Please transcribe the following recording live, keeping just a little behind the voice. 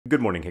Good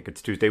morning, Hick.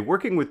 It's Tuesday.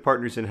 Working with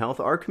Partners in Health,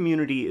 our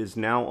community is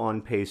now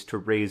on pace to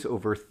raise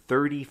over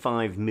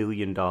 $35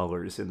 million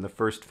in the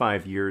first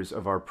 5 years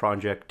of our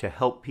project to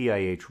help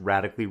PIH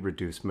radically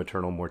reduce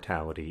maternal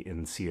mortality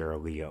in Sierra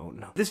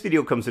Leone. This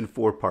video comes in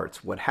 4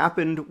 parts: what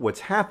happened, what's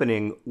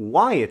happening,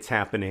 why it's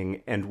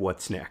happening, and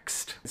what's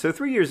next. So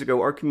 3 years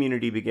ago, our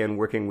community began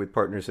working with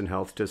Partners in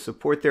Health to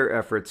support their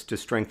efforts to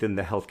strengthen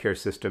the healthcare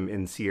system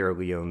in Sierra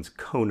Leone's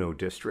Kono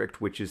district,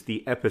 which is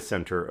the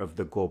epicenter of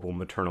the global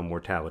maternal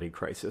mortality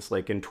crisis.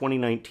 Like in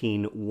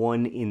 2019,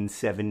 1 in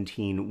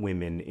 17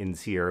 women in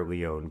Sierra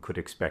Leone could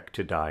expect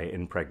to die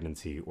in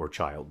pregnancy or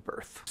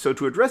childbirth. So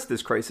to address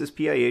this crisis,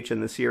 PIH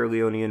and the Sierra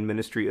Leonean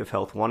Ministry of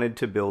Health wanted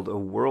to build a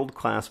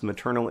world-class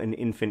maternal and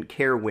infant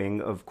care wing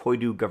of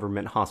Koidu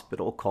Government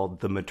Hospital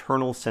called the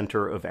Maternal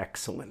Center of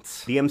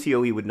Excellence. The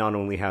MCOE would not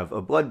only have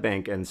a blood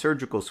bank and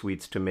surgical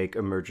suites to make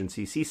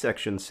emergency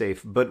C-sections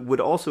safe, but would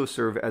also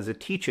serve as a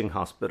teaching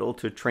hospital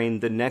to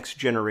train the next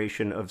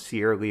generation of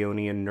Sierra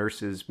Leonean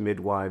nurses,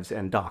 midwives,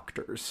 and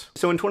doctors.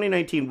 So in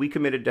 2019, we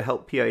committed to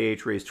help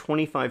PIH raise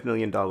 $25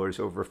 million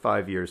over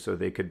 5 years so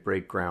they could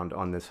break ground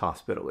on this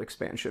hospital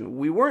expansion.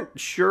 We weren't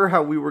sure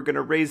how we were going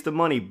to raise the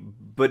money,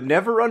 but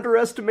never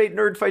underestimate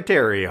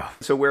nerdfighteria.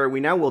 So where are we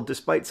now? Well,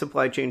 despite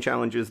supply chain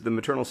challenges, the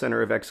Maternal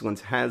Center of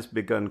Excellence has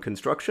begun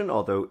construction,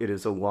 although it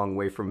is a long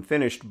way from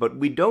finished, but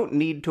we don't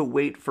need to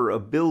wait for a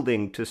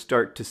building to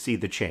start to see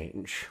the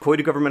change.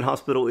 Koidu Government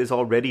Hospital is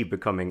already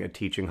becoming a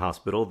teaching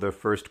hospital. The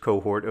first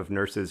cohort of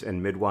nurses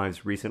and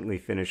midwives recently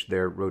finished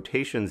their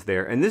rotations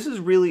there, and this is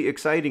really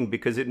exciting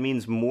because it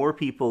means more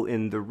people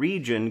in the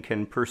region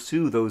can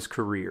pursue those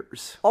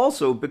careers.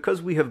 Also,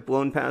 because we have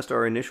blown past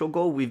our initial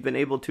goal, we've been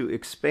able to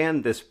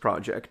expand this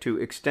project to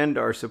extend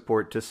our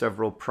support to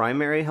several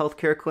primary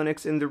healthcare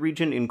clinics in the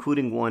region,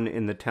 including one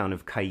in the town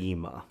of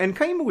Kaima. And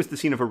Kaima was the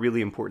scene of a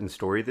really important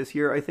story this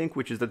year, I think,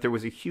 which is that there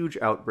was a huge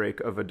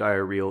outbreak of a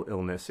diarrheal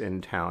illness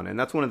in town, and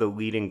that's one of the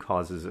leading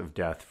causes of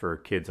death for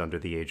kids under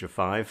the age of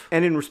 5.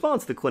 And in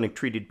response, the clinic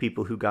treated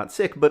people who got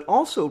sick, but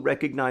also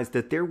recognized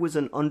that there was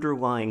an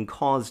underlying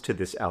cause to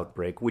this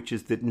outbreak, which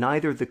is that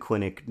neither the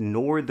clinic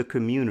nor the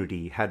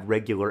community had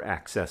regular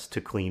access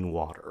to clean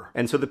water.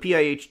 And so the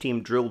PIH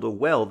team drilled a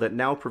well that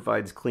now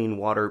provides clean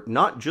water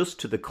not just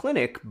to the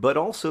clinic, but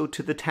also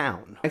to the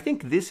town. I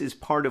think this is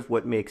part of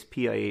what makes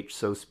PIH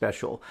so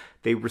special.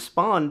 They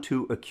respond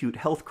to acute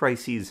health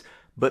crises,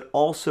 but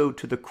also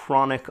to the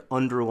chronic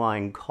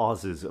underlying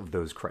causes of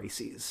those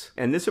crises.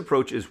 And this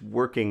approach is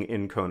working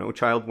in Kono.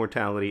 Child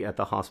mortality at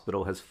the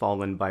hospital has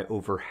fallen by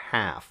over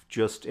half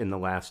just in the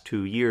last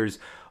 2 years.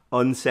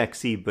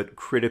 Unsexy but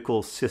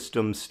critical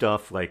system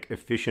stuff like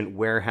efficient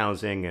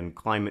warehousing and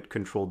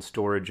climate-controlled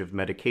storage of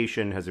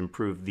medication has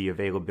improved the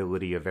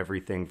availability of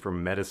everything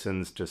from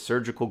medicines to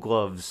surgical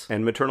gloves,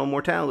 and maternal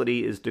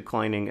mortality is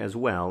declining as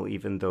well,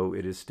 even though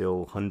it is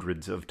still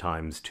hundreds of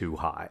times too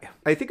high.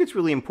 I think it's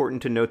really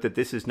important to note that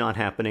this is not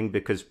happening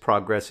because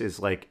progress is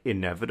like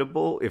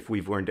inevitable. If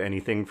we've learned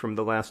anything from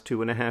the last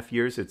 2.5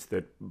 years, it's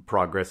that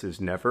progress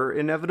is never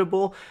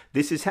inevitable.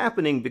 This is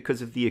happening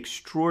because of the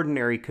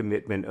extraordinary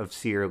commitment of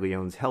Sierra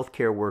Leone's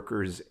healthcare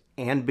workers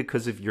and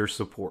because of your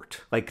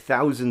support. Like,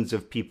 thousands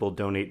of people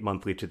donate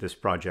monthly to this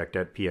project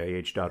at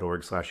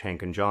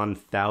pih.org/hankandjohn.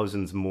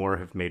 Thousands more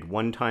have made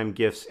one-time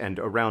gifts, and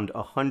around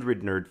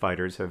 100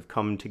 nerdfighters have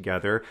come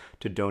together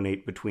to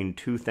donate between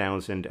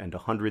 $2,000 and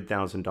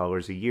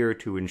 $100,000 a year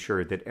to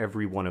ensure that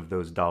every one of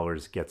those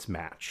dollars gets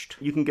matched.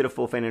 You can get a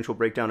full financial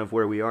breakdown of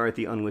where we are at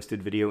the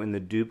unlisted video in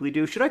the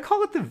doobly-doo. Should I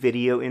call it the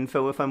video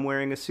info if I'm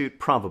wearing a suit?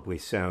 Probably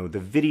so. The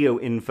video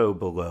info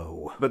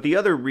below. But the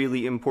other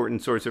really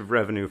important source of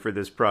revenue for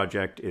this project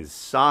is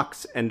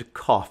socks and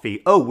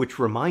coffee. Oh, which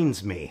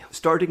reminds me,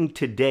 starting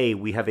today,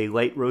 we have a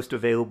light roast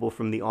available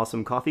from the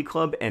Awesome Coffee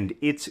Club, and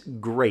it's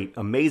great.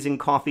 Amazing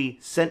coffee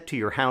sent to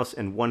your house,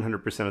 and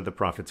 100% of the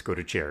profits go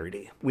to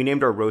charity. We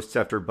named our roasts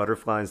after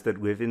butterflies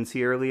that live in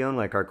Sierra Leone,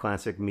 like our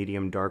classic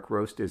medium dark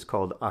roast is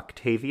called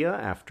Octavia,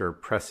 after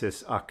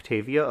Pressis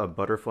octavia, a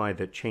butterfly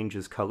that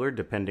changes color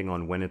depending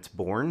on when it's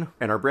born.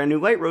 And our brand new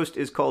light roast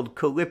is called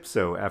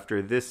Calypso,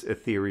 after this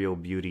ethereal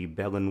beauty,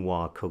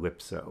 Belenois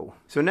Calypso.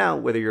 So now,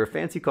 whether you're a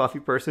fancy coffee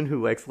person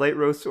who likes light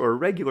roasts or a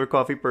regular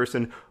coffee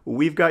person,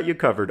 we've got you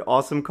covered.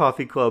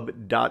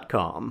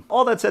 awesomecoffeeclub.com.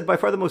 All that said, by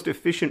far the most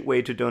efficient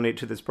way to donate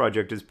to this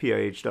project is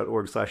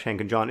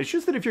pih.org/hankandjohn. It's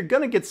just that if you're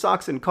gonna get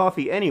socks and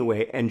coffee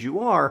anyway, and you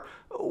are,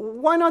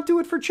 why not do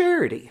it for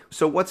charity?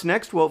 So what's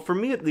next? Well, for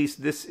me at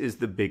least, this is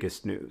the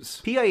biggest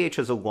news. PIH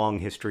has a long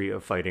history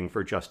of fighting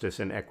for justice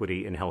and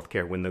equity in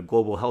healthcare. When the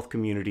global health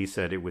community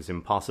said it was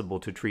impossible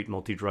to treat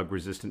multi-drug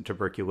resistant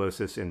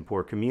tuberculosis in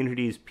poor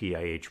communities,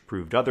 PIH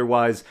proved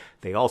otherwise. otherwise.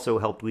 They also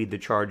helped lead the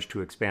charge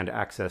to expand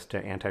access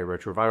to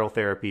antiretroviral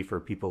therapy for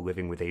people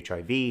living with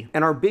HIV.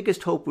 And our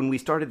biggest hope when we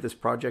started this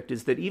project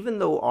is that even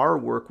though our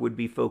work would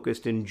be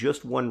focused in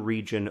just one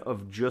region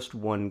of just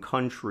one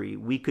country,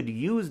 we could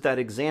use that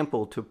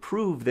example to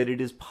prove that it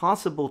is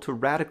possible to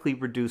radically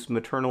reduce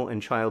maternal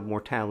and child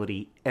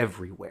mortality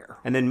everywhere.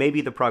 And then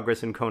maybe the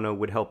progress in Kono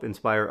would help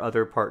inspire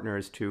other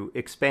partners to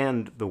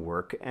expand the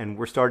work, and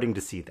we're starting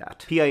to see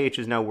that. PIH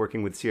is now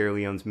working with Sierra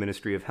Leone's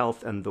Ministry of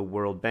Health and the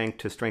World Bank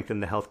to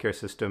strengthen the healthcare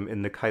system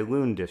in the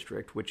Kowloon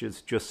district, which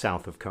is just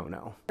south of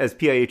Kono. As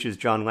PIH's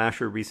John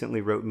Lasher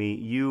recently wrote me,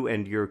 you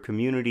and your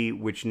community,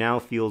 which now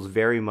feels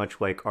very much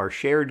like our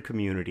shared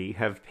community,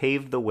 have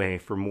paved the way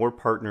for more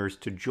partners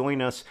to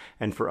join us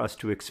and for us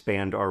to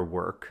expand our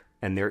work.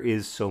 And there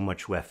is so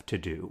much left to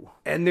do.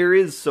 And there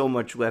is so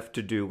much left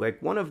to do.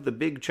 Like, one of the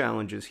big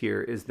challenges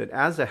here is that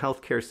as a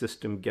healthcare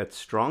system gets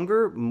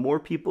stronger, more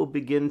people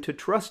begin to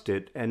trust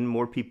it and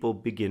more people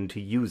begin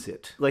to use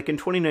it. Like in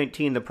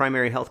 2019, the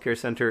primary healthcare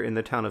center in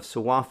the town of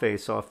Sawafe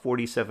saw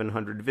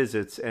 4,700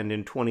 visits, and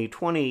in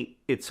 2020,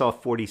 it saw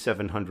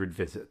 4,700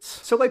 visits.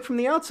 So like from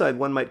the outside,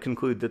 one might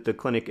conclude that the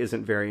clinic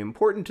isn't very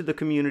important to the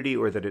community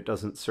or that it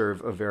doesn't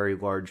serve a very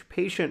large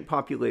patient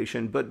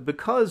population, but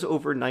because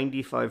over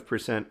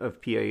 95% of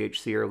PIH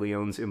Sierra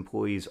Leone's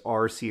employees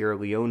are Sierra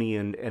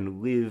Leonean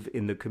and live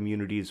in the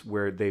communities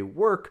where they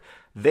work,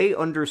 they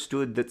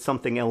understood that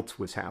something else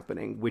was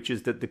happening, which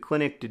is that the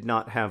clinic did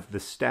not have the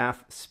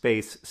staff,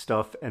 space,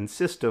 stuff, and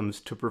systems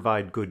to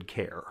provide good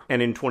care.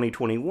 And in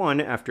 2021,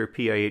 after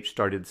PIH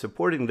started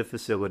supporting the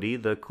facility,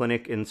 the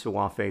clinic in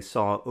Sawafe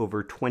saw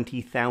over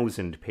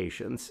 20,000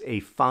 patients,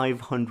 a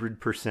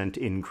 500%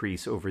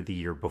 increase over the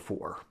year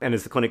before. And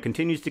as the clinic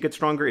continues to get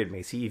stronger, it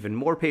may see even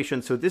more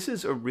patients. So this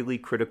is a really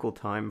critical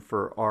time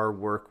for our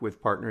work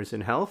with Partners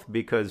in Health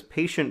because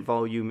patient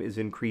volume is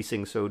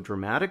increasing so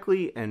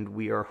dramatically, and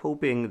we are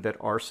hoping that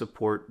our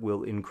support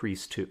will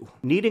increase too.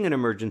 Needing an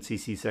emergency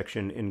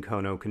C-section in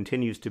Kono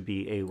continues to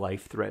be a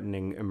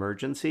life-threatening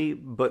emergency,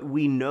 but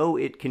we know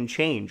it can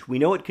change. We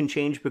know it can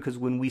change because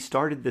when we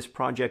started this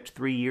project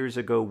 3 years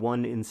ago,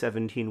 1 in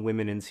 17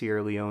 women in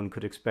Sierra Leone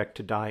could expect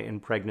to die in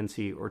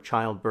pregnancy or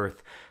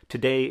childbirth.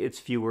 Today, it's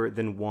fewer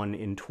than 1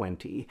 in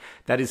 20.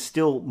 That is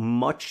still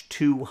much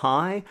too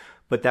high,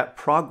 but that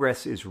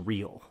progress is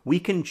real. We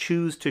can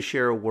choose to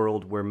share a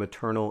world where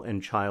maternal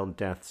and child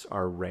deaths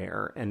are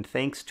rare, and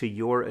thanks to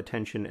your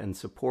attention and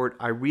support,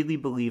 I really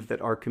believe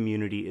that our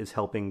community is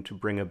helping to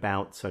bring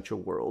about such a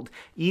world.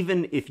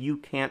 Even if you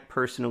can't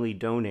personally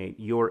donate,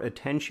 your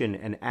attention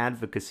and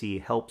advocacy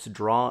helps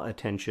draw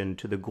attention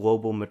to the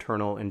global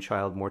maternal and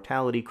child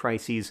mortality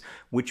crises,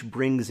 which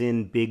brings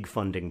in big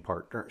funding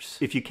partners.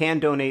 If you can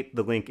donate,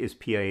 the link is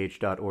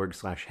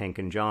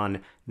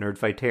pih.org/HankandJohn.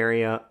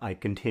 Nerdfighteria, I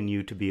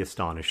continue to be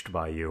astonished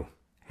by you.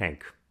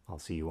 Hank, I'll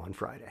see you on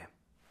Friday.